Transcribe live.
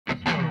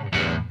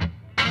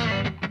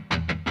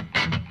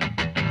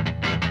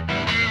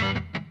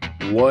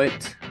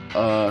What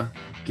a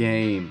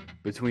game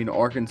between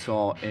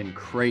Arkansas and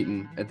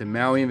Creighton at the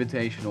Maui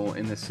Invitational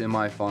in the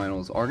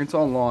semifinals.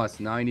 Arkansas lost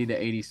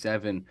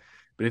 90-87,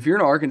 but if you're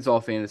an Arkansas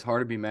fan, it's hard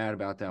to be mad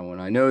about that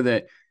one. I know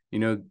that,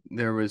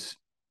 there was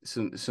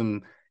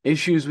some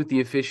issues with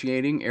the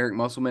officiating. Eric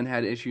Musselman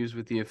had issues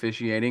with the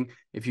officiating.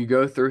 If you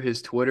go through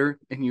his Twitter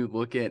and you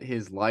look at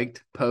his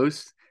liked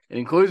posts, it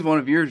includes one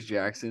of yours,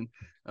 Jackson.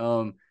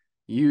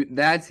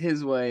 That's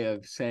his way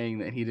of saying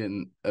that he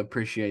didn't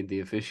appreciate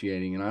the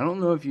officiating. And I don't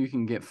know if you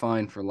can get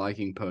fined for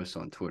liking posts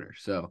on Twitter.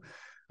 So,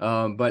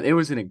 but it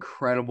was an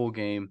incredible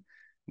game.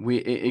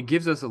 It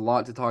gives us a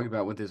lot to talk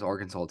about with this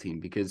Arkansas team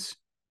because,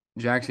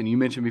 Jackson, you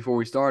mentioned before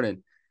we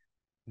started,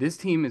 this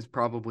team is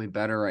probably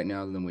better right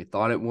now than we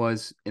thought it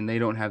was, and they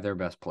don't have their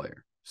best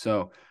player.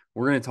 So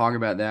we're going to talk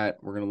about that.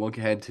 We're going to look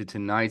ahead to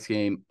tonight's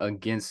game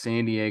against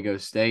San Diego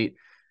State.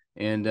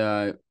 And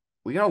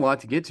we got a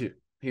lot to get to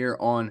here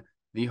on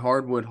the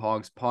Hardwood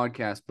Hogs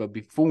podcast. But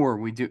before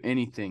we do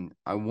anything,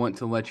 I want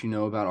to let you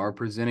know about our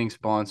presenting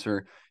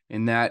sponsor,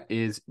 and that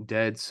is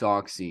Dead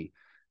Soxy.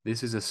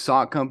 This is a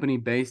sock company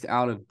based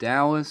out of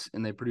Dallas,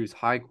 and they produce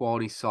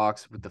high-quality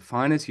socks with the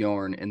finest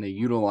yarn, and they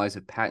utilize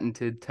a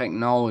patented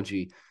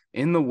technology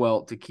in the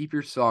welt to keep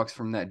your socks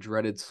from that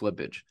dreaded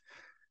slippage.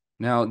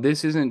 Now,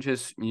 this isn't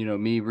just,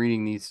 me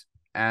reading these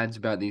ads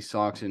about these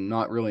socks and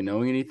not really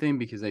knowing anything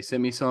because they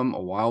sent me some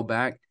a while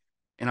back,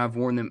 and I've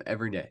worn them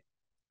every day.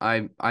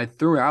 I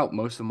threw out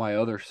most of my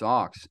other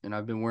socks, and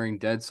I've been wearing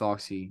Dead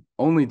Soxy,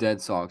 only Dead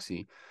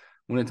Soxy.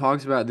 When it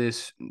talks about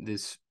this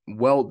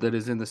welt that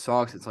is in the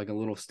socks, it's like a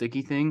little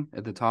sticky thing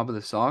at the top of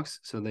the socks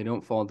so they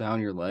don't fall down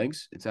your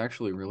legs. It's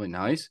actually really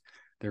nice.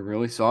 They're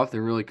really soft.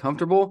 They're really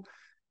comfortable,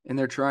 and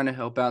they're trying to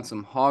help out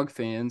some Hog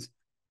fans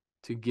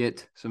to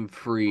get some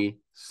free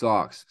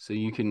socks. So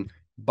you can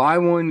buy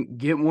one,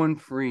 get one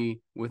free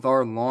with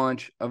our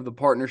launch of the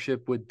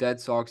partnership with Dead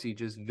Soxy.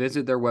 Just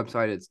visit their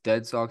website. It's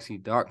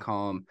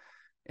HawgBeat.com.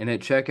 And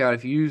at checkout,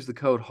 if you use the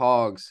code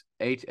HOGS,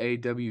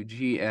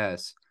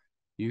 HAWGS,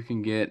 you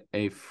can get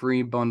a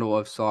free bundle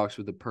of socks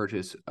with the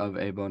purchase of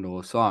a bundle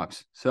of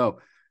socks. So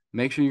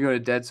make sure you go to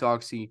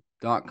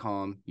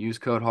deadsoxy.com, use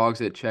code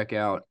HOGS at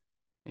checkout,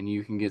 and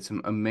you can get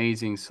some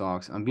amazing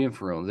socks. I'm being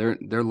for real.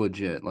 They're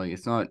legit. Like,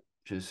 it's not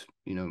just,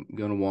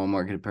 go to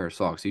Walmart, get a pair of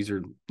socks. These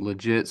are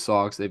legit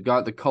socks. They've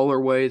got the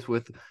colorways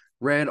with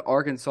red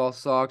Arkansas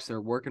socks.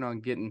 They're working on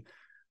getting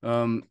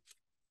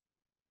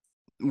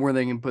where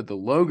they can put the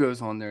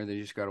logos on there. They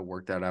just got to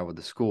work that out with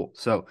the school.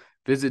 So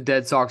visit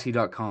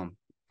deadsoxy.com.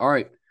 All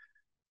right.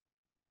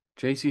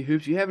 JC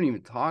Hoops, you haven't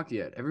even talked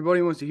yet.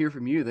 Everybody wants to hear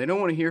from you. They don't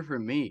want to hear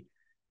from me.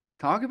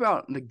 Talk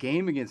about the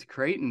game against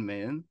Creighton,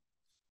 man.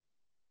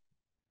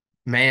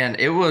 Man,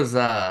 it was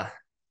a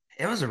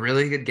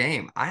really good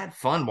game. I had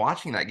fun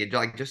watching that game,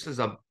 like just as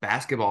a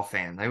basketball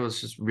fan. It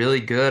was just really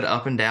good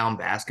up and down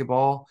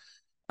basketball.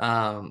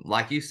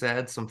 Like you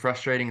said, some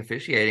frustrating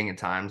officiating at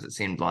times, it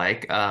seemed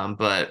like.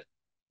 But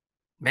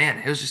man,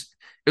 it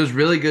was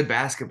really good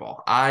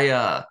basketball.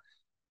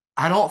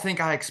 I don't think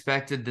I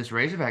expected this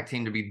Razorback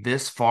team to be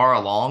this far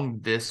along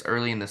this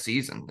early in the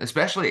season,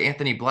 especially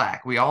Anthony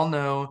Black. We all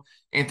know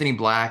Anthony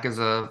Black is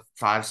a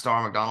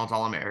five-star McDonald's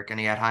All-American.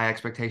 He had high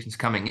expectations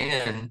coming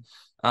in.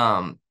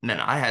 And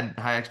I had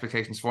high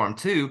expectations for him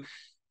too.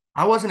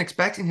 I wasn't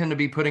expecting him to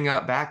be putting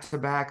up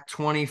back-to-back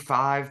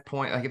 25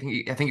 point. Like I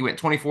think he went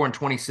 24 and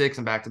 26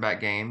 in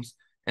back-to-back games,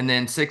 and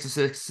then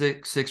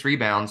six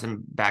rebounds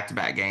in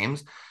back-to-back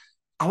games.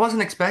 I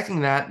wasn't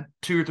expecting that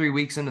 2 or 3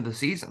 weeks into the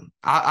season.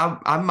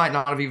 I might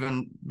not have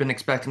even been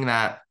expecting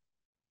that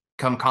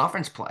come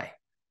conference play.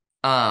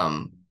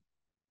 Um,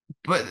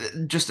 but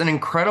just an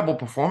incredible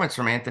performance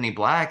from Anthony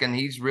Black, and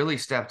he's really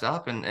stepped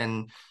up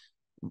and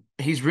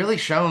he's really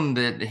shown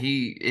that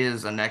he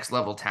is a next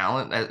level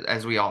talent,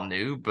 as we all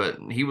knew, but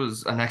he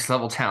was a next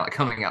level talent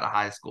coming out of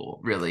high school,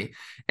 really.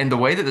 And the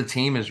way that the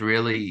team has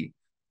really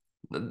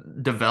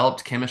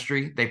developed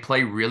chemistry, they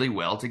play really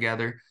well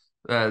together.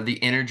 The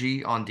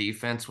energy on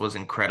defense was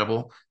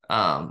incredible.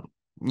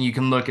 You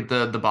can look at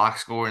the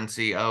box score and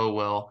see, oh,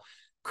 well,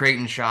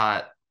 Creighton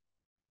shot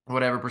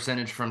whatever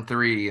percentage from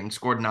three and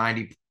scored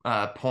 90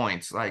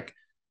 points. Like,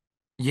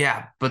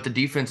 yeah, but the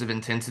defensive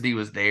intensity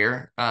was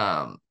there.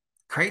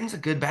 Creighton's a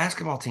good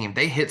basketball team.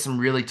 They hit some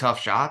really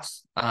tough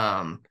shots.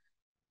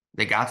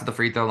 They got to the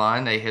free throw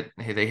line. They hit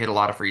a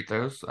lot of free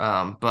throws.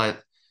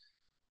 But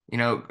you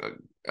know,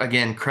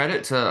 again,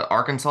 credit to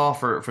Arkansas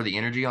for the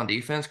energy on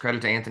defense.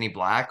 Credit to Anthony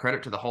Black.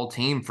 Credit to the whole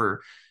team for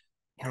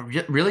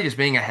really just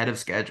being ahead of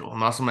schedule.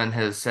 Musselman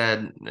has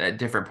said at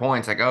different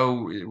points, like,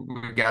 "Oh,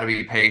 we've got to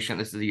be patient.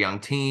 This is a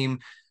young team,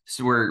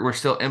 so we're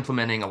still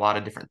implementing a lot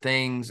of different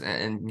things,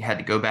 and you had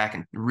to go back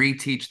and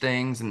reteach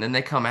things, and then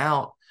they come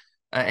out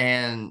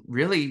and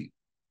really."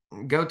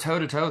 Go toe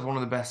to toe with one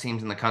of the best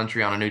teams in the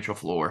country on a neutral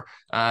floor,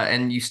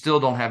 and you still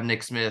don't have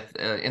Nick Smith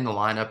in the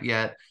lineup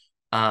yet.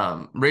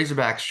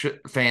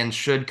 Fans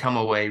should come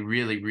away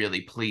really,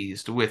 really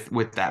pleased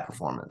with that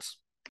performance.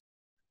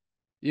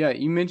 Yeah,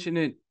 you mentioned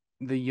it.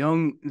 The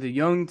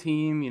young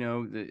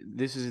team.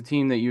 This is a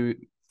team that you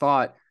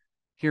thought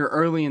here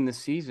early in the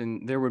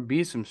season, there would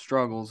be some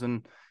struggles.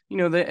 And, you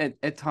know, they,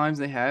 at times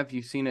they have.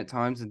 You've seen at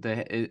times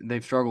that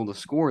they've struggled to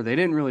score. They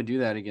didn't really do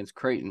that against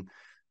Creighton.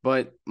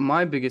 But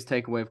my biggest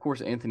takeaway, of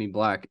course, Anthony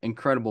Black,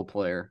 incredible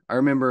player. I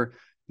remember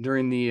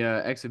during the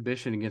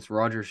exhibition against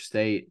Rogers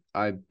State,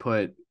 I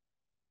put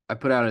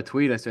out a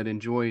tweet. I said,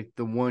 enjoy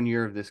the 1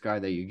 year of this guy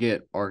that you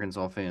get,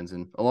 Arkansas fans.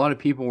 And a lot of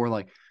people were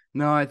like,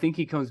 no, I think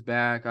he comes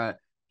back.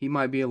 He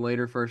might be a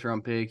later first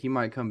round pick. He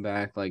might come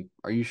back. Like,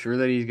 are you sure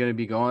that he's going to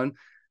be gone?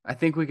 I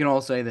think we can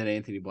all say that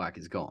Anthony Black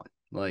is gone.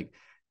 Like,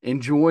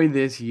 enjoy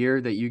this year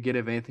that you get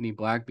of Anthony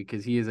Black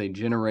because he is a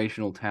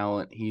generational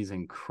talent. He's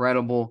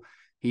incredible.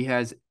 He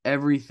has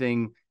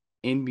everything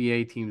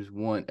NBA teams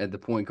want at the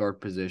point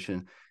guard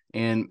position.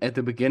 And at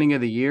the beginning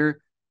of the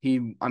year,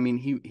 he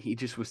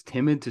just was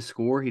timid to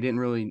score. He didn't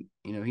really,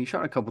 he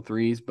shot a couple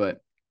threes, but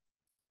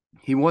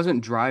he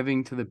wasn't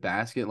driving to the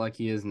basket like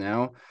he is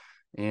now.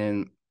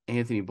 And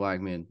Anthony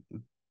Blackman,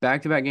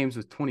 back-to-back games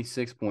with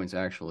 26 points,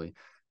 actually.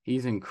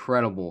 He's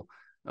incredible.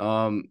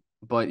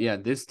 But yeah,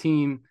 this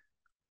team,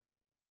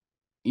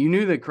 you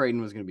knew that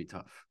Creighton was going to be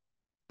tough.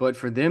 But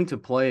for them to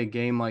play a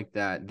game like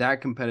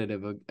that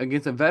competitive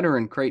against a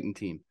veteran Creighton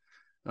team,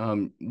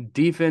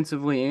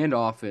 defensively and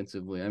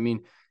offensively. I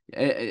mean,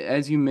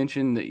 as you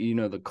mentioned,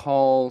 the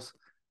calls,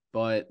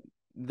 but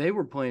they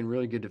were playing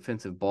really good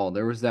defensive ball.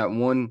 There was that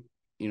one,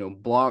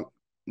 block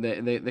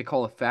that they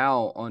call a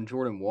foul on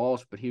Jordan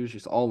Walsh, but he was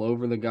just all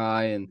over the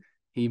guy and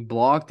he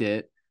blocked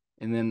it.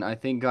 And then I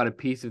think got a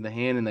piece of the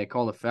hand and they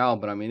called a foul.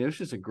 But I mean, it was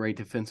just a great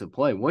defensive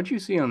play. What'd you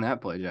see on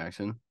that play,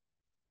 Jackson?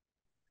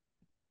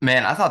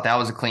 Man, I thought that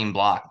was a clean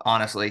block,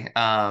 honestly.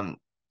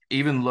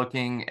 Even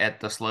looking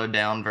at the slowed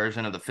down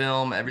version of the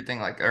film,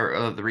 everything like or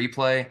of the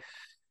replay,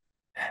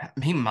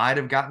 he might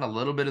have gotten a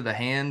little bit of the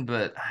hand,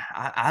 but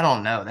I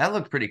don't know. That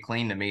looked pretty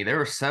clean to me. There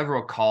were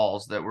several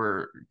calls that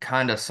were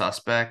kind of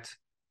suspect,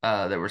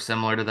 that were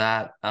similar to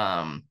that.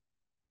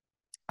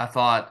 I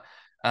thought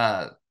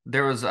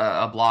there was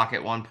a block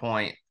at one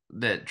point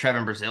that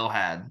Trevin Brazil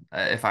had,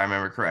 if I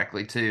remember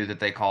correctly, too, that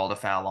they called a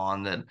foul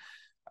on that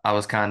I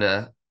was kind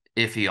of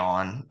iffy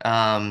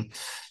on.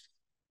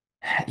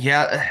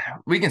 Yeah,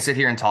 we can sit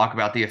here and talk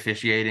about the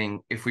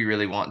officiating if we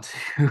really want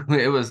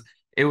to.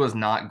 It was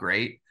not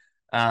great.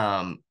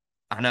 Um,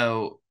 I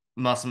know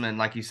Musselman,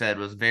 like you said,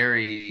 was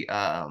very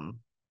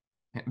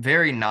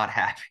not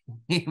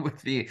happy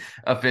with the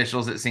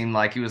officials. It seemed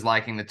like he was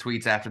liking the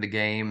tweets after the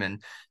game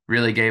and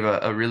really gave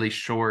a really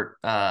short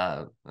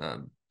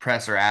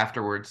presser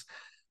afterwards.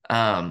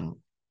 Um,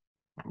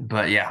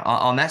 but yeah,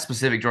 on that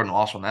specific Jordan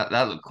Walsh one,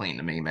 that looked clean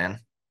to me, man.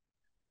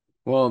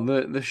 Well,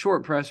 the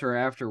short presser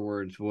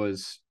afterwards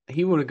was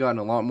he would have gotten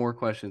a lot more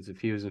questions if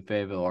he was in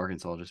Fayetteville,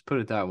 Arkansas. Just put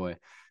it that way.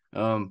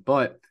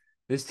 But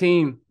this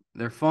team,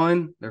 they're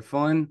fun. They're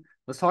fun.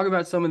 Let's talk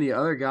about some of the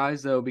other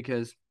guys though,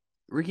 because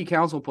Ricky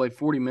Council played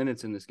 40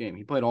 minutes in this game.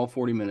 He played all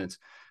 40 minutes.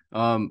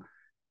 Um,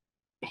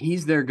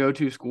 he's their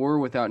go-to scorer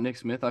without Nick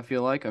Smith, I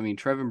feel like. I mean,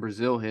 Trevin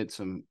Brazil hit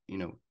some,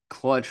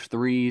 clutch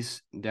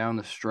threes down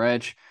the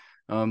stretch.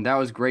 That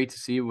was great to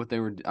see what they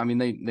were. I mean,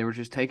 they were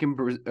just taking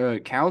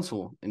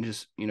Council and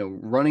just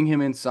running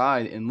him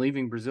inside and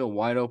leaving Brazil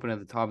wide open at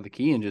the top of the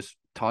key and just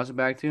toss it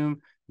back to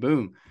him.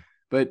 Boom.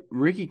 But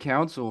Ricky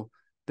Council,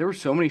 there were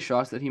so many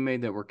shots that he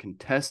made that were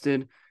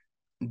contested.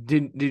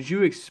 Did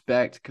you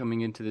expect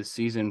coming into this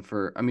season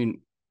for? I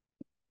mean,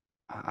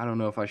 I don't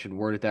know if I should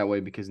word it that way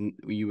because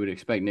you would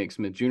expect Nick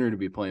Smith Jr. to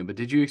be playing, but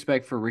did you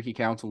expect for Ricky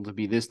Council to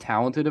be this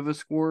talented of a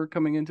scorer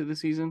coming into the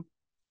season?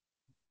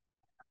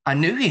 I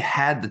knew he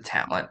had the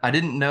talent. I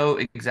didn't know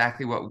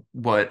exactly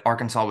what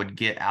Arkansas would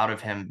get out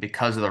of him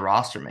because of the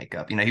roster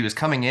makeup. He was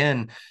coming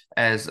in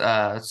as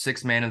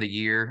sixth man of the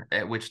year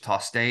at Wichita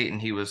State,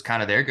 and he was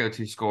kind of their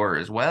go-to scorer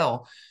as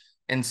well.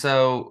 And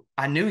so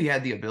I knew he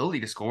had the ability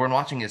to score. And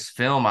watching his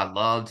film, I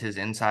loved his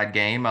inside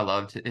game. I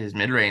loved his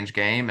mid-range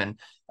game. And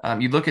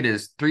you look at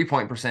his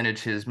three-point percentage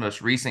his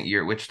most recent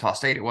year at Wichita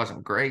State, it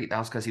wasn't great. That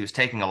was because he was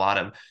taking a lot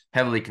of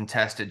heavily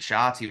contested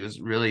shots. He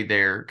was really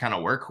their kind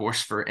of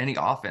workhorse for any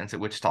offense at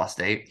Wichita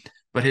State.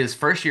 But his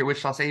first year at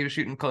Wichita State, he was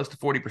shooting close to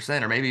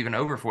 40% or maybe even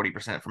over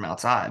 40% from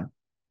outside.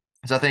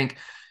 So I think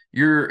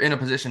you're in a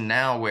position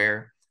now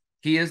where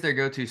he is their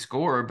go-to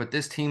scorer, but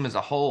this team as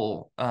a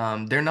whole,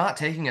 they're not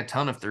taking a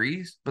ton of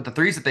threes, but the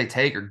threes that they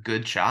take are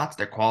good shots.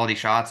 They're quality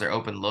shots. They're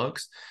open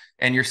looks.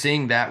 And you're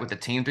seeing that with the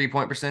team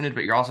 3-point percentage,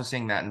 but you're also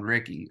seeing that in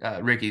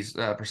Ricky's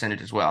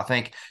percentage as well. I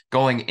think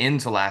going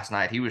into last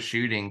night, he was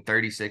shooting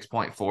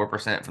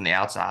 36.4% from the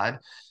outside.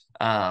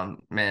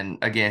 And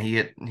again, he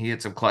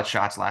hit some clutch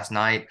shots last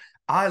night.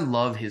 I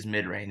love his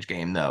mid-range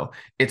game though.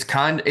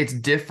 It's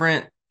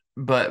different,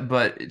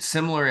 but it's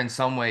similar in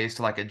some ways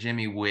to like a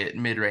Jimmy Witt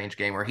mid-range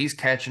game where he's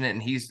catching it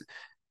and he's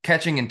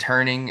catching and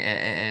turning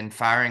and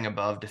firing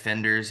above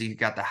defenders. He's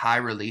got the high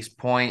release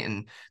point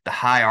and the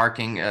high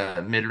arcing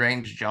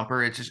mid-range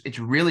jumper. It's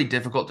really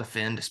difficult to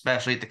defend,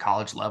 especially at the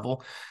college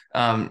level.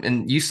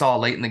 And you saw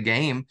late in the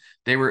game,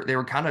 they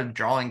were kind of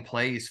drawing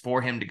plays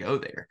for him to go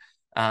there.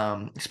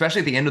 Especially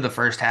at the end of the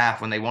first half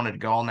when they wanted to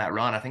go on that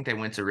run. I think they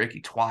went to Ricky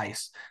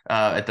twice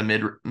at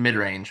the mid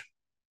range.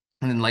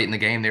 And then late in the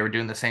game, they were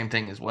doing the same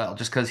thing as well,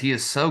 just because he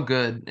is so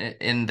good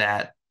in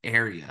that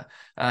area.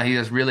 He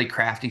has really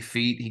crafty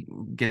feet. He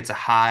gets a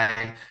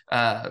high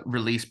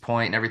release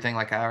point and everything,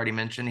 like I already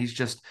mentioned. He's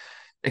just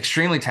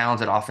extremely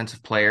talented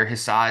offensive player.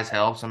 His size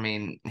helps. I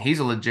mean, he's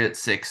a legit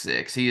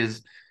 6'6". He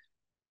is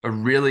a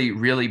really,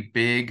 really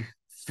big,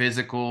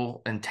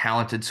 physical, and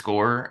talented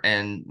scorer.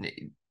 And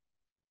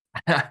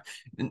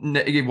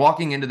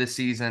walking into the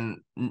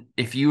season,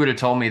 if you would have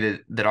told me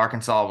that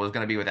Arkansas was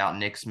going to be without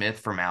Nick Smith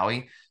for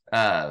Maui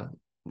uh,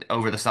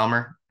 over the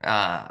summer,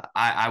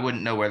 I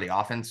wouldn't know where the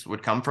offense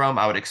would come from.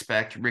 I would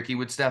expect Ricky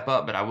would step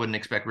up, but I wouldn't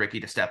expect Ricky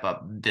to step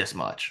up this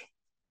much.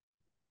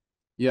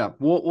 Yeah,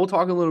 we'll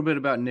talk a little bit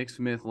about Nick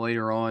Smith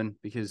later on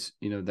because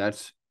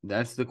that's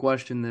the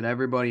question that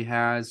everybody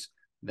has.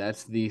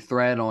 That's the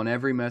thread on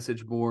every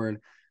message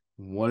board.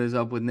 What is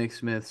up with Nick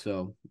Smith?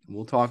 So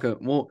we'll talk about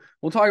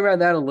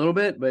that a little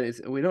bit, but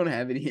we don't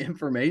have any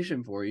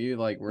information for you.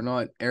 Like we're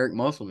not Eric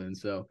Musselman.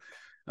 So,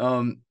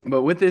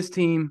 but with this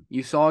team,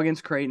 you saw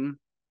against Creighton,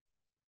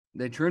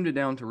 they trimmed it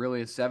down to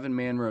really a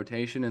 7-man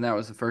rotation, and that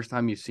was the first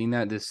time you've seen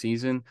that this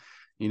season.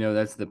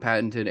 That's the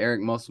patented Eric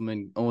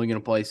Musselman only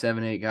going to play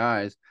 7-8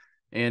 guys.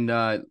 And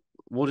I'll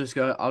just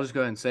go ahead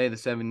and say the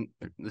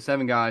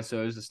seven guys.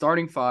 So it was the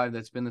starting five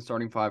that's been the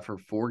starting five for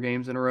 4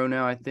 games in a row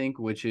now, I think,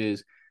 which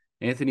is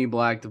Anthony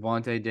Black,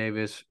 Devontae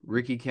Davis,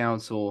 Ricky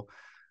Council,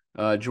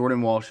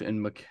 Jordan Walsh,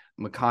 and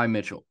Makai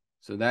Mitchell.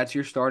 So that's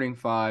your starting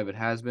five. It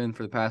has been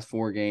for the past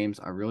 4 games.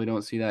 I really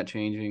don't see that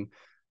changing.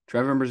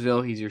 Trevor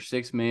Brazile, he's your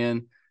 6th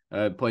man.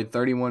 Played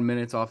 31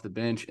 minutes off the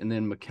bench, and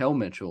then Makai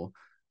Mitchell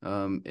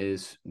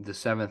is the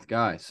 7th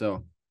guy.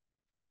 So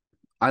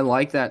I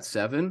like that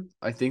 7.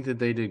 I think that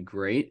they did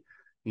great.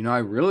 I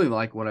really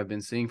like what I've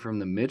been seeing from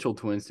the Mitchell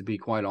twins, to be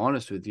quite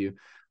honest with you.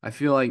 I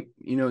feel like,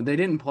 they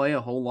didn't play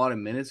a whole lot of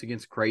minutes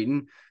against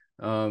Creighton.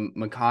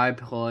 Makai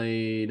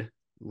played,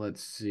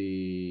 let's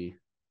see.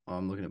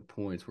 I'm looking at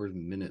points. Where's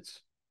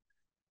minutes?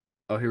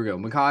 Oh, here we go.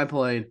 Makai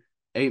played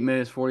 8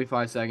 minutes,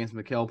 45 seconds.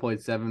 Makai played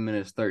 7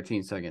 minutes,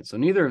 13 seconds. So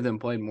neither of them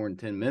played more than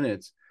 10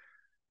 minutes.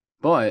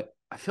 But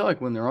I feel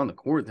like when they're on the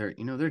court, they're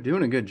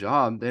doing a good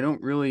job. They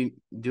don't really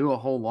do a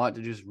whole lot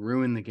to just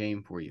ruin the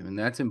game for you, and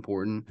that's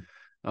important.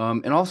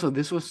 And also,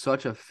 this was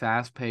such a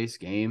fast-paced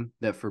game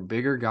that for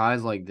bigger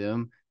guys like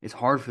them, it's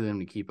hard for them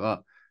to keep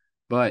up.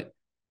 But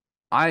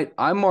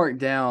I marked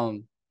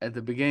down at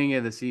the beginning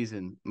of the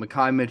season,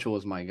 Makai Mitchell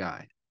is my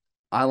guy.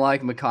 I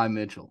like Makai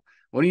Mitchell.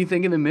 What do you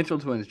think of the Mitchell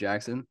twins,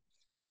 Jackson?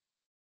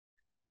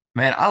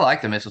 Man, I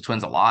like the Mitchell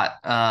twins a lot.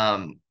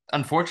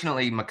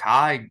 Unfortunately,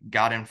 Makai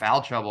got in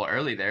foul trouble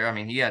early there. I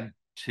mean, he had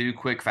 2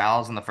 quick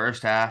fouls in the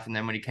first half, and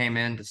then when he came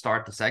in to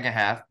start the second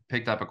half,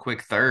 picked up a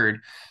quick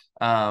third.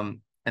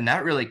 And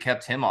that really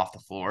kept him off the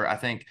floor. I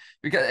think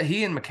because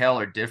he and Mikal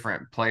are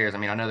different players. I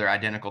mean, I know they're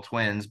identical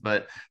twins,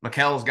 but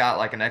Mikel's got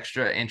like an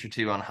extra inch or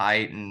 2 on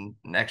height and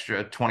an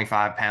extra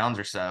 25 pounds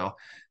or so.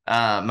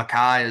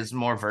 Makai is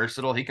more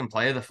versatile. He can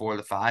play the 4,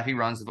 the 5. He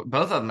runs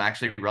both of them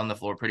actually run the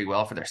floor pretty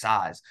well for their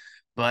size.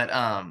 But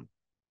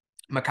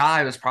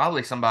Makai was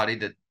probably somebody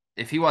that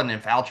if he wasn't in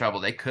foul trouble,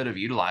 they could have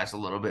utilized a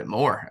little bit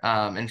more.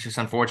 And it's just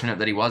unfortunate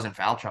that he was in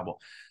foul trouble.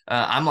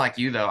 I'm like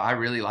you, though. I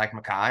really like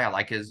Makai. I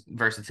like his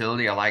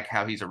versatility. I like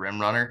how he's a rim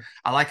runner.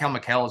 I like how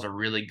Mikal is a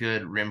really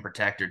good rim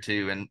protector,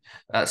 too.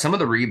 And some of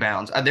the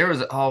rebounds, there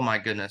was, oh my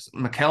goodness,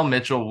 Makai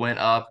Mitchell went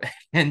up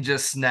and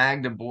just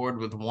snagged a board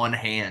with one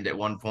hand at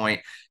one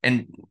point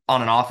and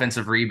on an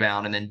offensive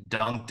rebound and then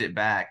dunked it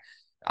back.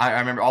 I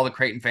remember all the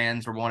Creighton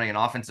fans were wanting an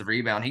offensive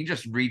rebound. He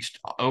just reached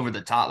over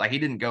the top. Like he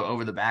didn't go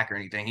over the back or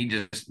anything. He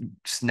just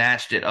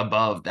snatched it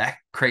above that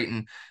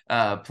Creighton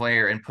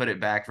player and put it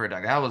back for a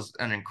dunk. That was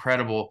an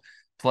incredible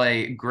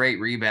play, great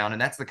rebound.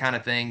 And that's the kind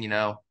of thing,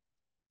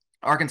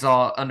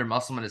 Arkansas under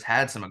Musselman has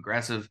had some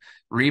aggressive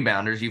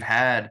rebounders. You've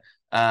had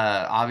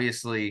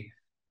obviously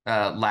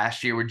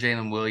last year with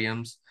Jalen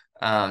Williams.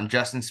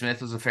 Justin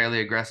Smith was a fairly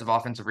aggressive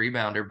offensive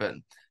rebounder, but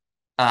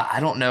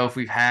I don't know if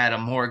we've had a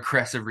more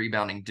aggressive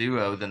rebounding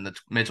duo than the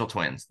Mitchell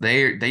twins.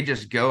 They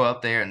just go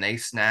up there and they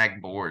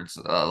snag boards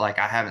like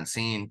I haven't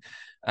seen.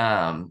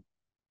 I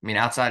mean,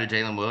 outside of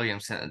Jalen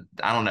Williams,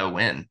 I don't know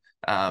when.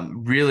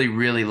 Really,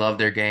 really love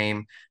their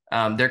game.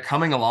 They're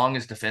coming along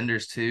as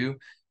defenders too.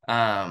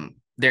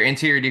 Their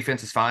interior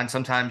defense is fine.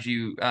 Sometimes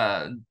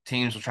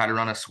teams will try to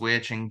run a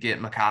switch and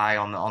get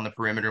Makai on the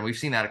perimeter. We've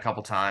seen that a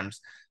couple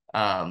times.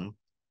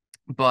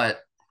 But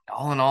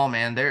all in all,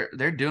 man,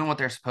 they're doing what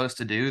they're supposed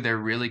to do. They're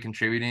really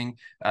contributing,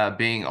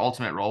 being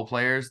ultimate role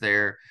players.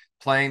 They're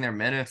playing their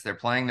minutes. They're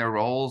playing their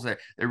roles. They're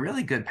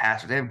really good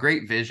passers. They have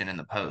great vision in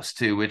the post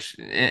too, which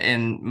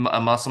in a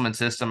Musselman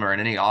system or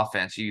in any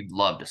offense you'd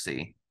love to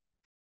see.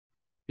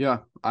 Yeah,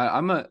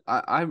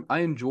 I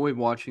enjoy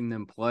watching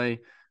them play.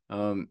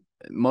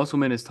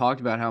 Musselman has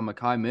talked about how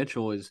Makai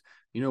Mitchell is,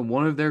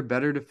 one of their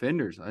better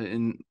defenders.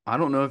 And I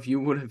don't know if you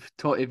would have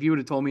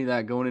told me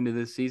that going into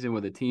this season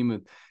with a team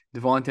of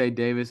Devontae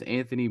Davis,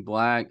 Anthony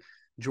Black,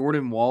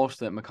 Jordan Walsh,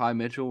 that Makai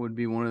Mitchell would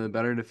be one of the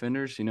better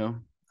defenders.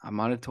 I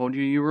might have told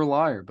you were a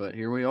liar, but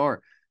here we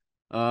are.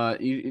 A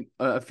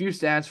few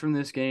stats from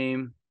this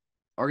game.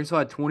 Arkansas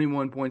had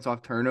 21 points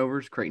off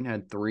turnovers. Creighton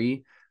had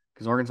 3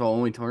 because Arkansas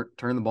only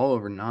turned the ball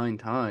over 9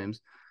 times.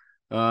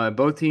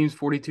 Both teams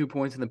 42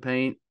 points in the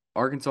paint.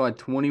 Arkansas had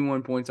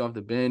 21 points off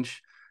the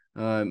bench.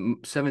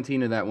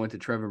 17 of that went to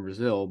Trevor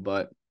Brazile,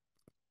 but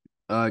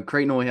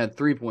Creighton only had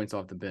 3 points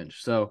off the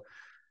bench. So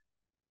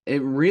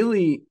it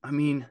really, I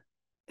mean,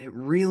 it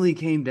really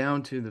came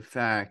down to the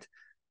fact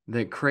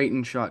that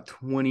Creighton shot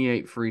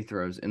 28 free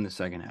throws in the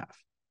second half.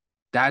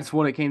 That's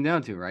what it came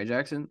down to, right,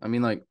 Jackson? I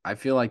mean, like, I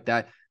feel like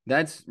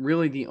that's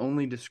really the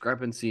only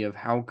discrepancy of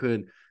how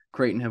could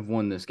Creighton have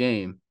won this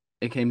game.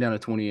 It came down to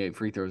 28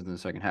 free throws in the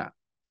second half.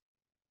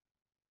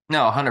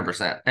 No,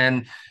 100%.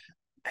 And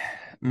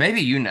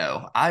maybe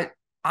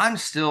I'm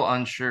still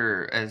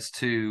unsure as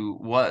to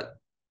what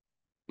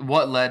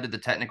led to the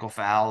technical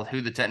foul,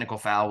 who the technical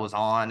foul was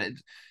on.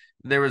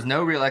 There was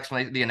no real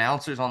explanation. The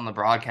announcers on the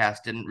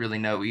broadcast didn't really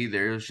know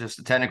either. It was just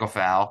a technical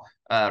foul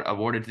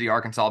awarded to the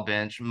Arkansas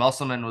bench.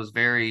 Musselman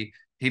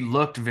he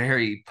looked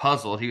very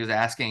puzzled. He was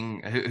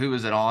asking who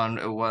is it on,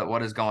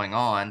 what is going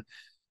on.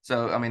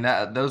 So I mean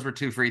those were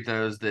 2 free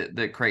throws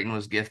that Creighton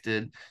was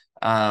gifted.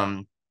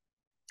 And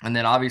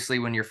then obviously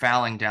when you're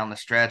fouling down the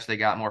stretch, they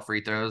got more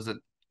free throws that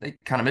they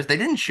kind of missed. They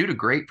didn't shoot a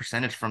great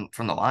percentage from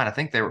the line. I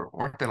think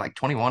weren't they like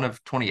 21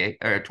 of 28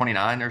 or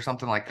 29 or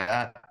something like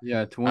that.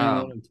 Yeah,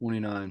 21 and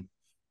 29.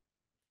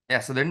 Yeah,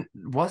 so there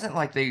wasn't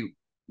like they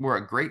were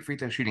a great free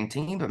throw shooting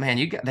team, but man,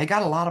 they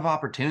got a lot of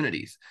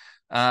opportunities.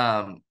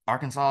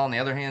 Arkansas, on the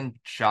other hand,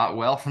 shot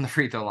well from the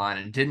free throw line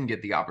and didn't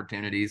get the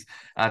opportunities.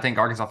 I think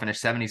Arkansas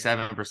finished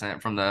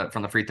 77% from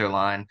the free throw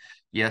line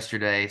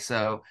yesterday.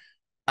 So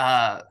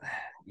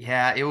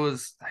yeah, it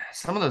was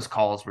some of those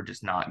calls were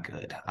just not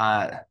good.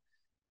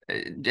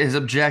 As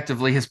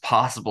objectively as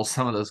possible,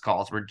 some of those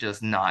calls were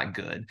just not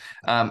good.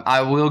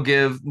 I will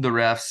give the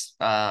refs,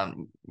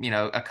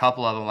 a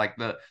couple of them, like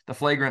the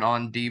flagrant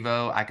on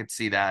Devo. I could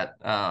see that.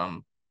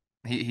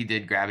 He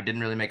did grab it,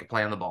 didn't really make a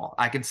play on the ball.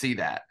 I could see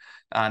that.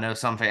 I know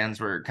some fans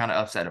were kind of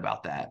upset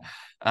about that.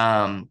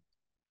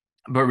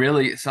 But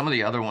really, some of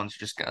the other ones,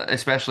 just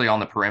especially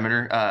on the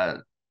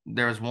perimeter.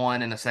 There was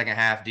one in the second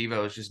half.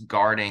 Devo was just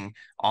guarding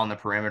on the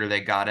perimeter. They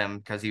got him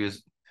because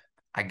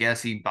I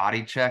guess he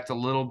body checked a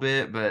little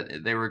bit,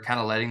 but they were kind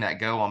of letting that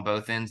go on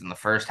both ends in the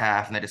first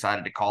half, and they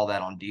decided to call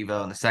that on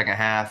Devo in the second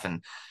half,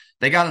 and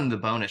they got him the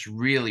bonus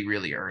really,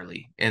 really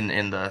early in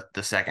the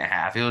second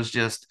half. It was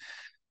just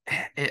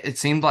it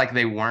seemed like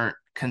they weren't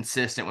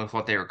consistent with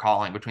what they were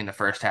calling between the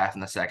first half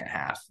and the second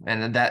half,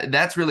 and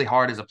that's really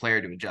hard as a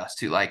player to adjust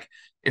to. Like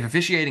if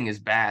officiating is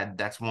bad,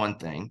 that's one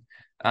thing,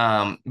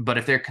 but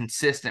if they're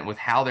consistent with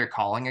how they're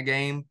calling a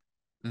game,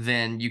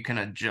 then you can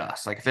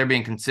adjust. Like if they're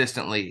being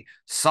consistently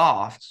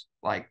soft,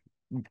 like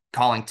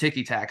calling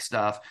ticky tack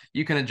stuff,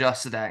 you can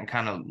adjust to that and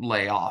kind of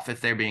lay off.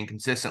 If they're being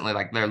consistently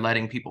like they're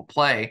letting people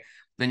play,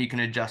 then you can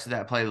adjust to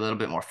that, play a little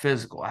bit more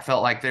physical. I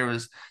felt like there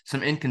was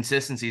some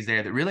inconsistencies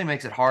there that really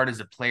makes it hard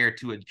as a player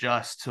to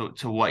adjust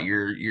to what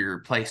your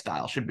play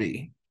style should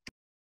be.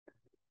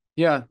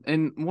 Yeah,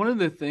 and one of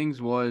the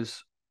things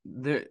was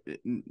that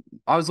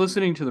I was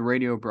listening to the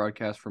radio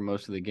broadcast for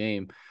most of the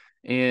game,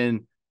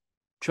 and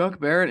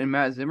Chuck Barrett and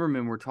Matt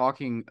Zimmerman were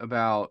talking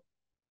about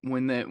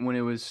when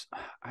it was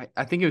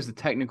I think it was the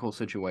technical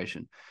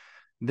situation.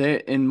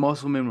 And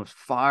Musselman was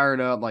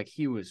fired up, like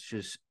he was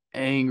just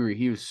angry.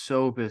 He was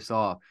so pissed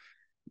off.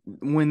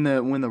 When the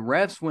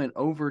refs went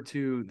over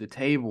to the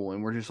table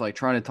and we're just like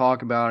trying to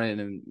talk about it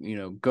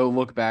and go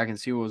look back and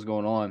see what was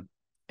going on.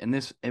 And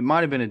it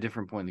might have been a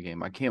different point in the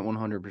game. I can't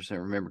 100%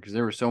 remember because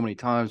there were so many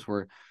times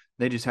where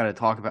they just had to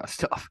talk about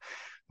stuff.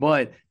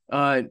 But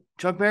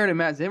Chuck Barrett and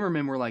Matt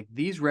Zimmerman were like,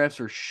 these refs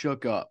are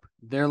shook up.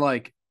 They're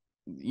like,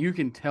 you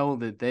can tell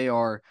that they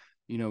are,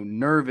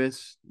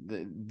 nervous.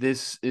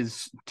 There's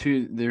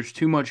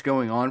too much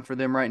going on for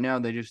them right now.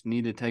 They just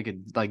need to take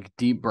a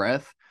deep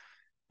breath.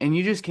 And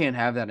you just can't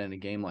have that in a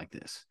game like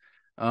this.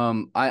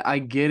 I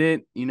get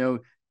it,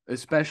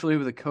 especially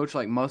with a coach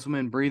like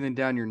Musselman breathing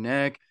down your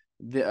neck,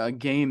 a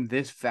game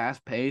this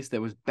fast paced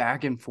that was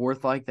back and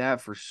forth like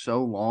that for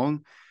so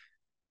long.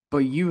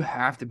 But you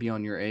have to be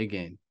on your A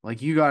game.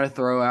 Like you got to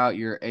throw out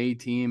your A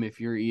team if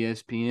you're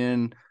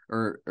ESPN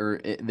or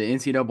the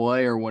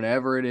NCAA or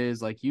whatever it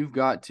is. Like you've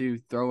got to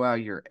throw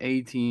out your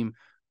A team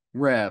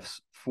refs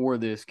for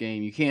this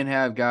game. You can't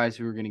have guys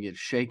who are going to get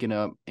shaken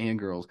up and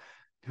girls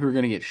who are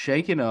going to get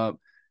shaken up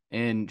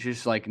and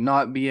just like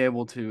not be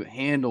able to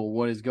handle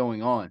what is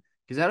going on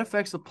because that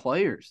affects the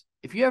players.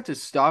 If you have to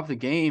stop the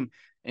game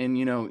and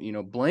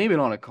blame it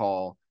on a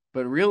call,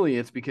 but really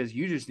it's because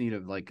you just need to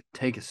like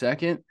take a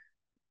second.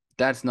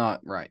 That's not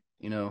right,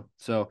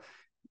 So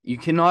you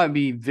cannot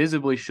be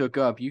visibly shook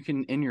up. You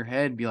can in your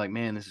head be like,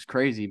 man, this is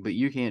crazy, but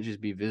you can't just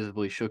be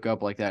visibly shook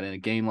up like that in a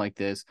game like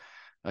this,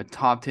 a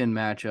top 10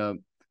 matchup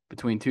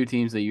between two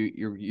teams that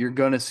you're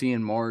gonna see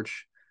in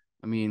March.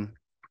 I mean,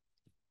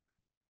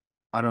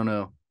 I don't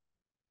know.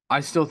 I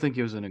still think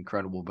it was an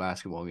incredible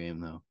basketball game,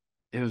 though.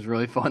 It was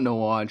really fun to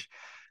watch.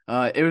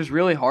 It was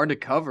really hard to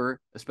cover,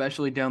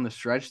 especially down the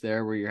stretch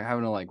there where you're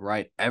having to like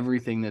write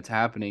everything that's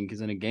happening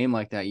because in a game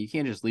like that, you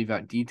can't just leave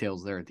out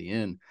details there at the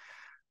end.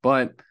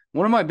 But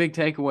one of my big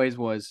takeaways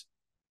was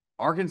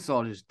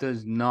Arkansas just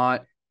does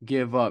not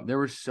give up. There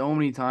were so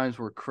many times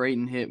where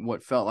Creighton hit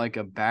what felt like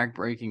a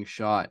back-breaking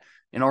shot,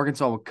 and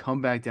Arkansas would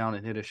come back down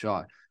and hit a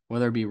shot,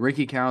 whether it be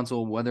Ricky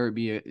Council, whether it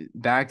be a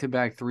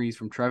back-to-back threes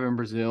from Trevin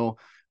Brazil,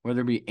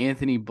 whether it be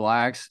Anthony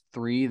Black's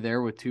three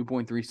there with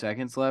 2.3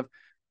 seconds left.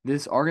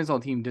 This Arkansas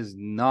team does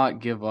not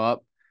give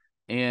up,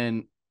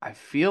 and I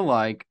feel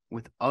like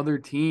with other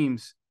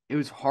teams, it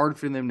was hard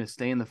for them to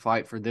stay in the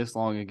fight for this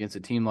long against a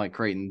team like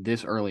Creighton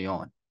this early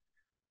on.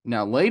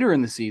 Now, later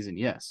in the season,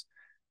 yes,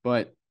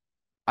 but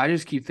I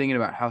just keep thinking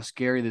about how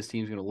scary this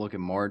team's going to look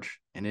in March.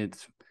 And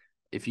it's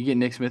if you get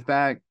Nick Smith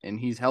back and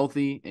he's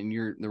healthy and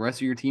the rest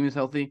of your team is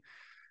healthy,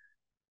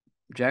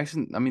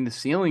 Jackson, I mean, the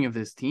ceiling of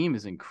this team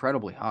is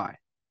incredibly high.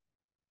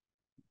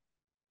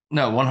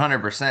 No,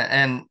 100%.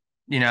 And,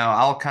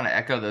 I'll kind of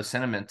echo those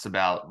sentiments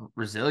about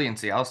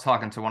resiliency. I was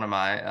talking to one of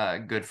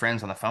my good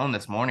friends on the phone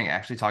this morning,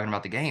 actually talking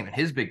about the game, and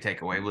his big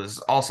takeaway was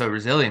also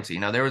resiliency.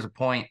 There was a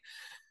point,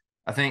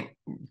 I think,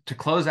 to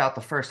close out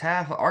the first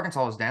half,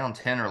 Arkansas was down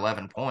 10 or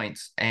 11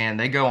 points, and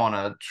they go on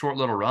a short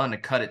little run to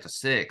cut it to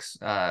 6,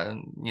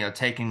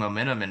 taking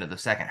momentum into the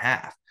second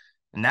half.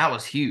 And that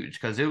was huge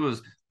because it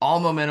was all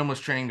momentum was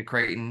trending to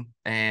Creighton,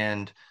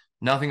 and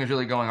nothing was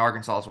really going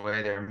Arkansas's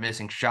way. They were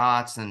missing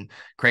shots, and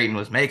Creighton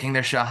was making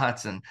their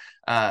shots. And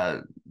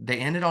they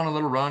ended on a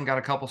little run, got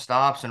a couple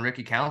stops, and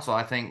Ricky Council,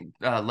 I think,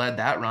 led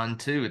that run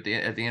too at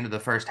the end of the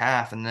first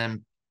half. And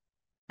then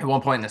at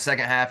one point in the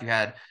second half, you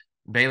had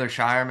Baylor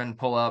Shireman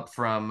pull up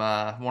from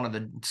one of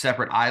the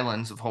separate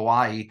islands of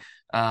Hawaii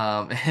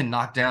and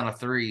knock down a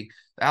three.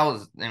 That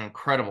was an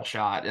incredible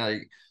shot.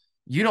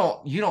 You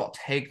don't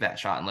take that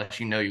shot unless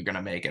you know you're going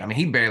to make it. I mean,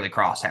 he barely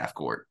crossed half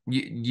court.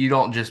 You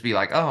don't just be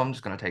like, oh, I'm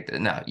just going to take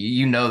that. No,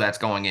 you know that's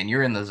going in.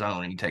 You're in the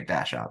zone and you take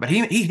that shot. But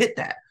he hit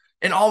that,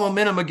 and all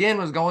momentum again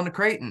was going to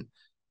Creighton.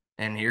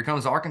 And here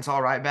comes Arkansas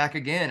right back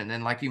again. And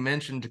then, like you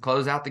mentioned, to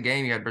close out the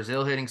game, you had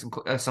Brazil hitting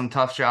some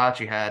tough shots.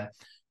 You had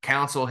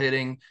Council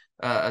hitting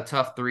a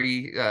tough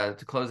three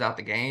to close out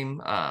the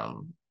game.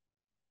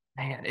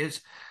 Man,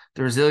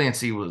 the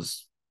resiliency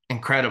was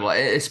incredible,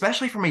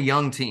 especially from a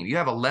young team. You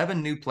have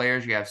 11 new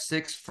players. You have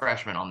 6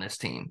 freshmen on this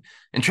team.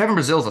 And Trevin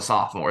Brazil's a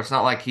sophomore. It's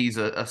not like he's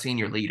a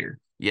senior leader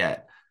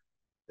yet.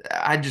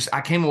 I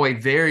came away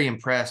very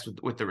impressed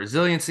with the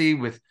resiliency,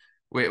 with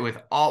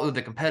all of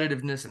the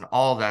competitiveness and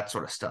all that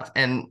sort of stuff.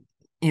 And,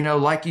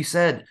 like you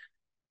said,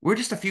 we're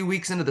just a few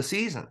weeks into the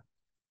season.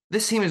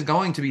 This team is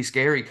going to be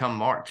scary come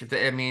March.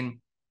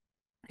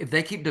 If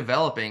they keep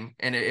developing,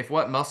 and if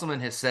what Musselman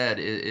has said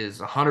is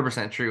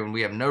 100% true, and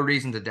we have no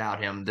reason to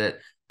doubt him, that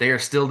they are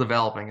still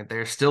developing, that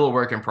they're still a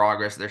work in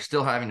progress, they're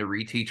still having to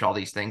reteach all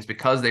these things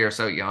because they are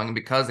so young and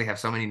because they have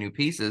so many new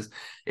pieces.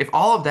 If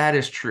all of that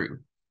is true,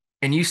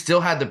 and you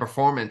still had the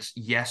performance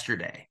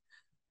yesterday,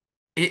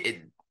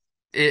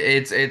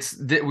 it's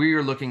that we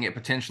are looking at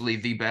potentially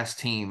the best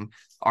team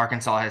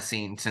Arkansas has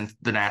seen since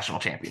the national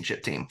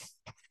championship team.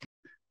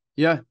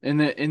 Yeah, and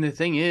the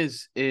thing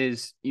is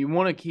you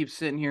want to keep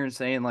sitting here and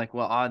saying like,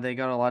 well, they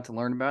got a lot to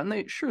learn about, and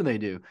they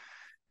do.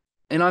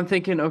 And I'm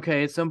thinking,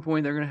 okay, at some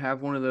point they're going to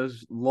have one of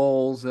those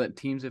lulls that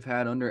teams have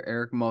had under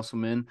Eric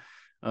Musselman.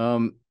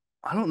 I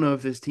don't know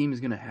if this team is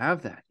going to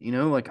have that.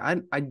 Like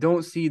I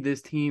don't see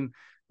this team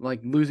like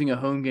losing a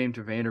home game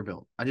to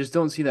Vanderbilt. I just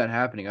don't see that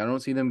happening. I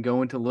don't see them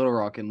going to Little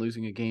Rock and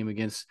losing a game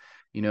against,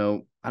 I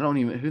don't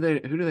even who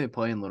do they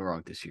play in Little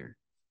Rock this year?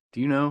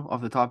 Do you know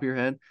off the top of your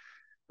head?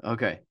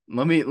 Okay,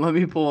 let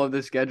me pull up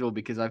the schedule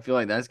because I feel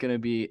like that's going to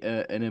be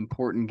an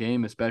important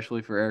game,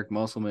 especially for Eric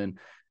Musselman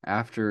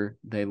after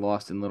they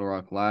lost in Little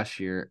Rock last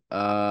year.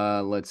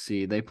 Let's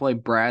see, they play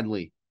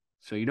Bradley,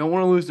 so you don't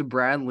want to lose to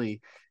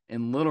Bradley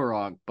in Little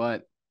Rock,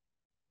 but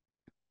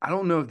I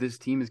don't know if this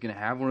team is going to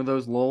have one of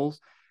those lulls.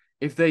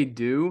 If they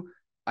do,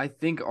 I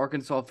think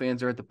Arkansas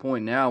fans are at the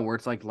point now where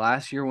it's like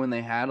last year when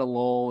they had a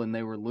lull and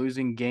they were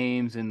losing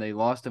games and they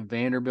lost to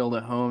Vanderbilt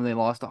at home, they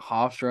lost to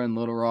Hofstra in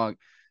Little Rock.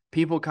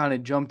 People kind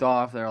of jumped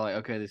off. They're like,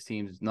 okay, this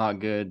team's not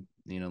good.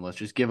 Let's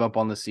just give up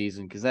on the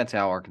season because that's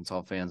how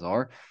Arkansas fans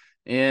are.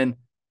 And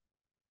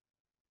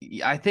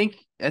I think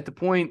at the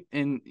point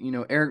in,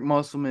 Eric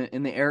Musselman,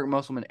 in the Eric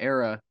Musselman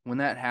era, when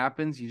that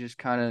happens, you just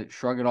kind of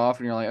shrug it off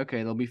and you're like,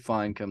 okay, they'll be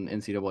fine come the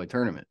NCAA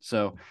tournament.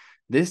 So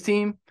this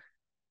team,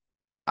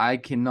 I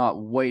cannot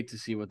wait to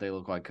see what they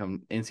look like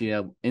come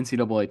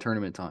NCAA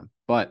tournament time.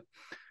 But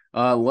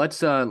let's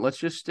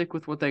just stick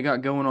with what they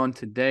got going on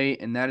today,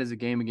 and that is a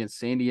game against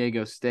San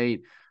Diego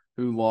State,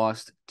 who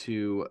lost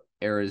to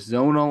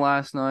Arizona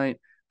last night.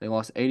 They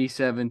lost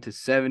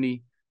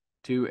 87-70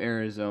 to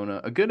Arizona,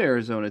 a good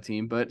Arizona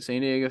team, but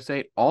San Diego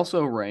State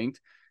also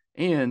ranked.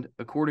 And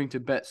according to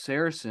Bet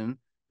Saracen,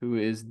 who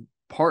is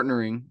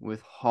partnering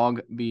with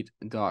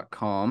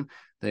HawgBeat.com,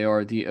 they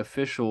are the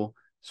official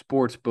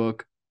sports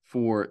book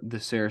for the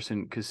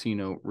Saracen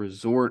Casino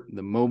Resort,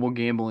 the mobile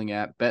gambling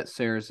app. Bet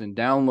Saracen,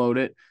 download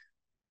it.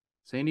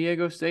 San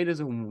Diego State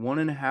is a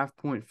 1.5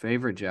 point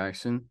favorite,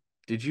 Jackson.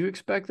 Did you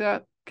expect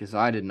that? Because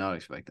I did not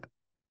expect that.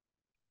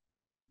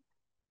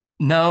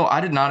 No, I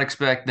did not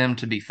expect them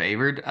to be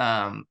favored.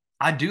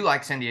 I do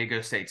like San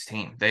Diego State's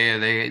team.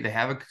 They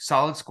have a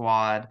solid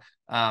squad.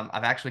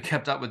 I've actually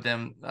kept up with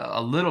them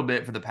a little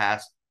bit for the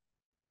past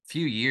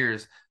few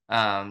years,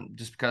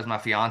 just because my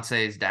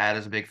fiance's dad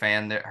is a big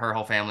fan. Her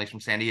whole family's from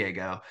San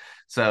Diego,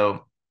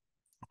 so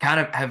kind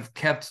of have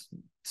kept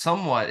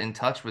somewhat in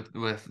touch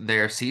with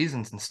their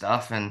seasons and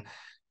stuff. And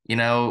you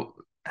know,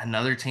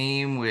 another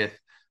team with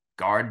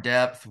guard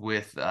depth,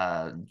 with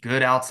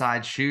good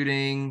outside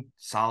shooting,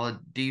 solid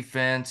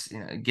defense,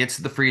 gets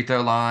to the free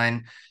throw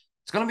line.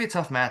 It's going to be a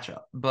tough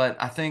matchup, but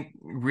I think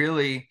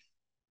really,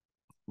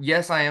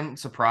 yes, I am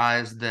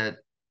surprised that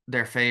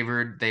they're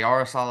favored. They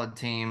are a solid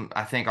team.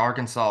 I think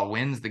Arkansas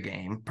wins the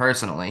game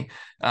personally.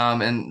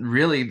 And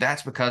really,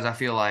 that's because I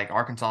feel like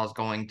Arkansas is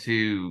going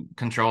to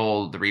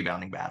control the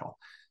rebounding battle.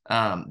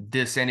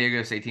 This San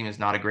Diego State team is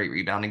not a great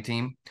rebounding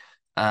team.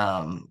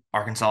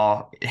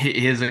 Arkansas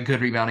is a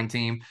good rebounding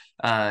team.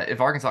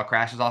 If Arkansas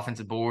crashes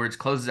offensive boards,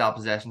 closes out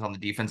possessions on the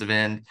defensive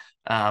end,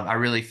 I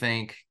really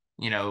think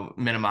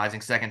minimizing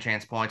second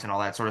chance points and all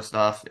that sort of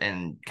stuff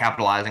and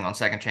capitalizing on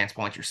second chance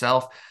points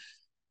yourself.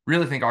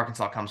 Really think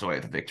Arkansas comes away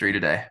with a victory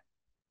today.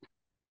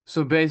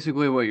 So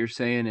basically, what you're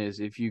saying is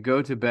if you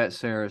go to Bet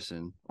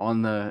Saracen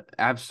on the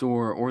App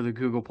Store or the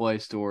Google Play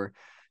Store,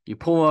 you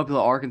pull up the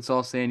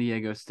Arkansas San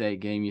Diego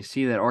State game, you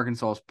see that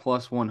Arkansas's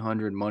plus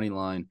 100 money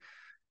line.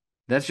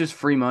 That's just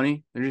free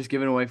money. They're just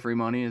giving away free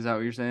money. Is that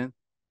what you're saying?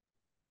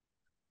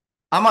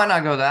 I might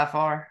not go that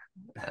far,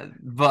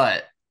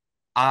 but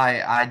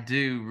I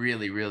do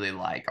really really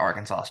like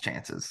Arkansas's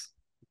chances.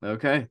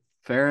 Okay,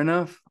 fair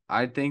enough.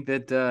 I think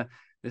that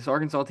this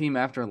Arkansas team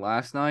after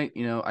last night,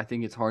 I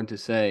think it's hard to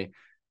say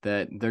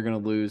that they're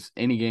going to lose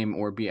any game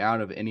or be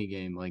out of any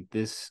game like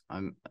this.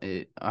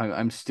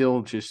 I'm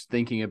still just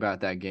thinking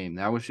about that game.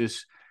 That was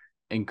just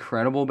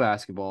incredible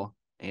basketball,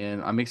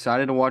 and I'm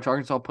excited to watch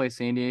Arkansas play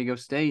San Diego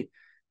State,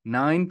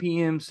 9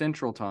 p.m.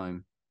 Central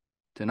Time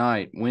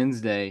tonight,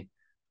 Wednesday,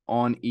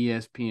 on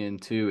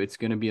ESPN2. It's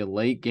going to be a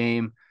late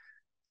game.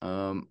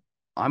 I'm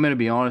going to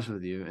be honest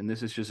with you, and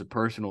this is just a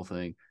personal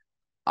thing.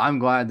 I'm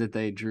glad that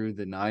they drew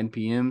the 9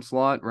 p.m.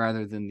 slot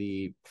rather than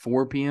the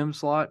 4 p.m.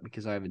 slot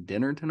because I have a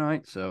dinner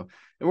tonight. So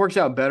it works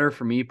out better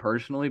for me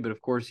personally. But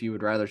of course, you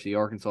would rather see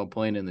Arkansas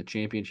playing in the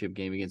championship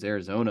game against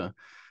Arizona.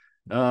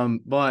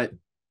 But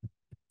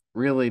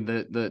really,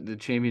 the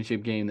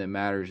championship game that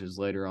matters is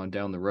later on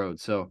down the road.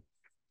 So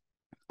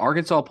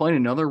Arkansas playing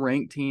another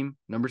ranked team,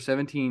 number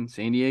 17,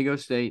 San Diego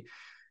State.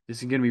 This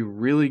is going to be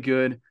really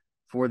good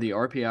for the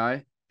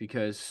RPI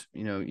because,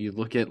 you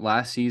look at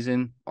last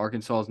season,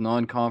 Arkansas's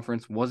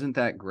non-conference wasn't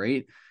that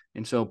great.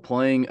 And so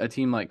playing a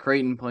team like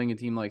Creighton, playing a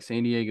team like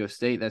San Diego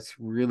State, that's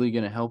really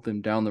going to help them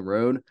down the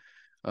road.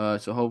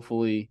 So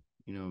hopefully,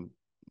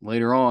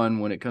 later on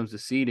when it comes to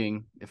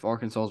seeding, if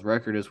Arkansas's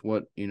record is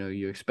what,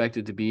 you expect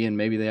it to be, and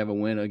maybe they have a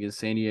win against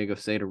San Diego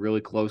State, a really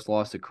close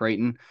loss to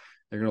Creighton,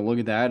 they're going to look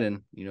at that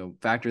and,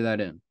 factor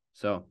that in.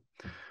 So,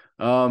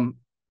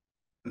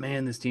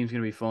 man, this team's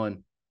going to be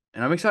fun.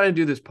 And I'm excited to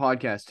do this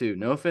podcast too.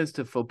 No offense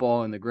to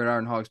football and the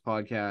Gridiron Hogs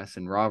podcast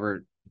and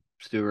Robert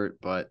Stewart,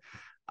 but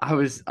I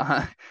was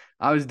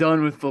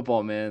done with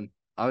football, man.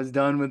 I was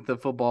done with the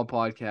football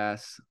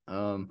podcast.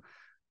 I'm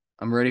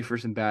ready for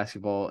some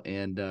basketball,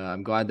 and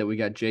I'm glad that we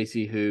got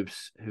JC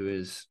Hoops, who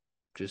is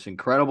just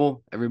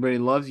incredible. Everybody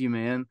loves you,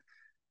 man.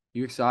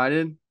 You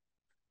excited?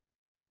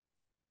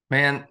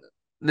 Man,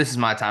 this is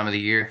my time of the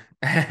year.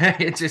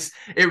 It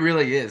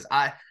really is.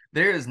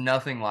 There is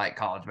nothing like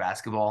college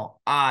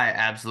basketball. I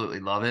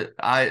absolutely love it.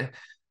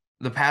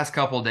 The past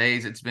couple of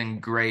days it's been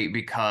great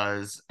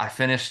because I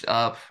finished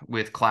up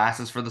with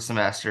classes for the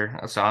semester.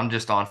 So I'm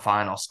just on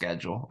final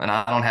schedule and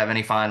I don't have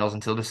any finals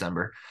until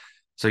December.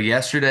 So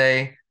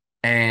yesterday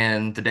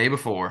and the day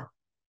before,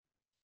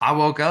 I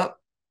woke up,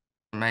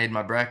 made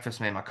my breakfast,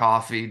 made my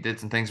coffee,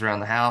 did some things around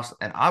the house,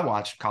 and I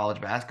watched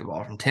college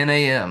basketball from 10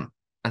 a.m.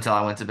 until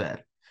I went to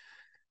bed.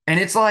 And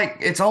it's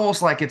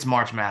almost like it's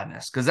March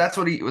Madness because that's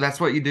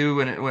what you do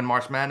when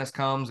March Madness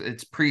comes.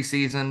 It's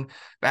preseason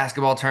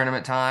basketball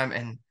tournament time,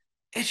 and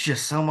it's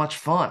just so much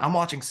fun. I'm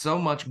watching so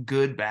much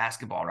good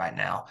basketball right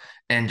now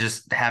and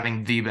just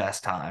having the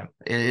best time.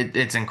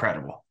 It's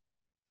incredible.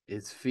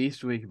 It's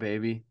feast week,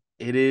 baby.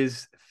 It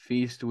is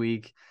feast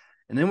week.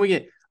 And then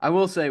I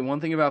will say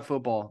one thing about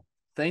football.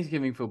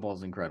 Thanksgiving football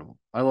is incredible.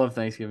 I love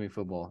Thanksgiving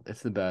football.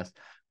 It's the best.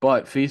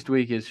 But feast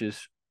week is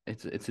just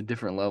it's a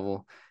different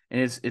level. And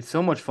it's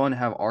so much fun to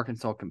have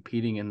Arkansas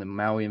competing in the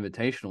Maui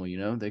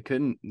Invitational,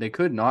 They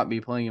could not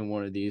be playing in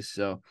one of these.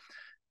 So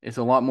it's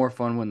a lot more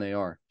fun when they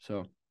are.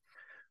 So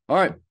all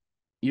right.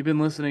 You've been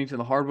listening to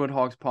the Hardwood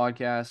Hogs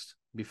podcast.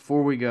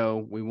 Before we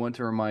go, we want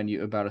to remind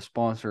you about a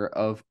sponsor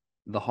of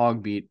the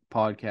HawgBeat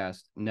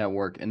podcast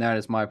network, and that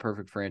is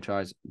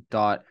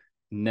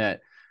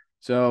myperfectfranchise.net.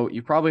 So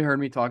you've probably heard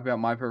me talk about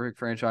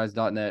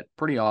myperfectfranchise.net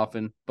pretty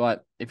often,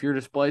 but if you're a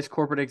displaced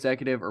corporate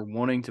executive or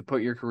wanting to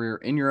put your career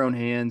in your own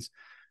hands,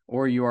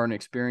 or you are an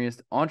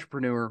experienced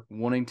entrepreneur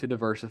wanting to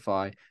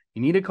diversify,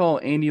 you need to call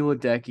Andy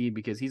Ledecky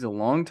because he's a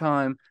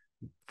longtime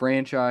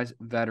franchise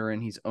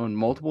veteran. He's owned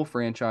multiple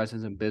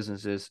franchises and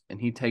businesses, and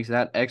he takes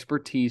that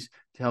expertise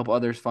to help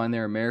others find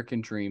their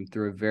American dream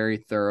through a very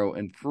thorough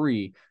and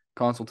free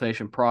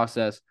consultation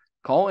process.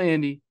 Call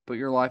Andy, put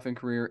your life and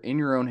career in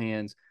your own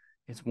hands.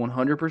 It's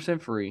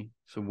 100% free.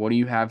 So what do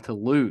you have to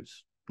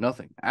lose?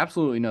 Nothing.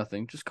 Absolutely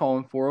nothing. Just call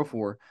him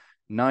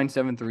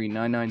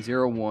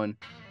 404-973-9901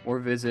 or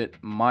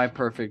visit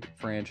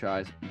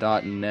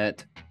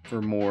myperfectfranchise.net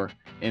for more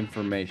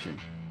information.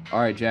 All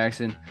right,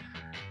 Jackson.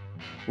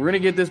 We're going to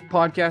get this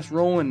podcast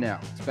rolling now.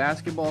 It's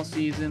basketball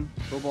season.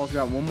 Football's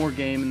got one more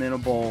game and then a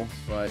bowl,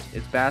 but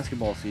it's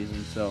basketball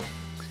season. So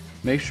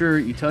make sure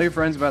you tell your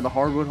friends about the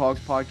Hardwood Hogs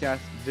podcast.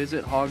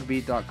 Visit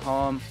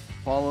HawgBeat.com.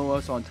 Follow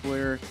us on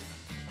Twitter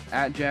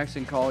at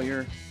Jackson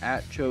Collier,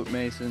 at Choate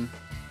Mason.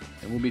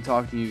 And we'll be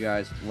talking to you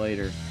guys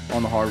later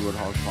on the Hardwood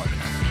Hogs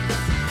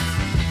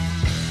podcast.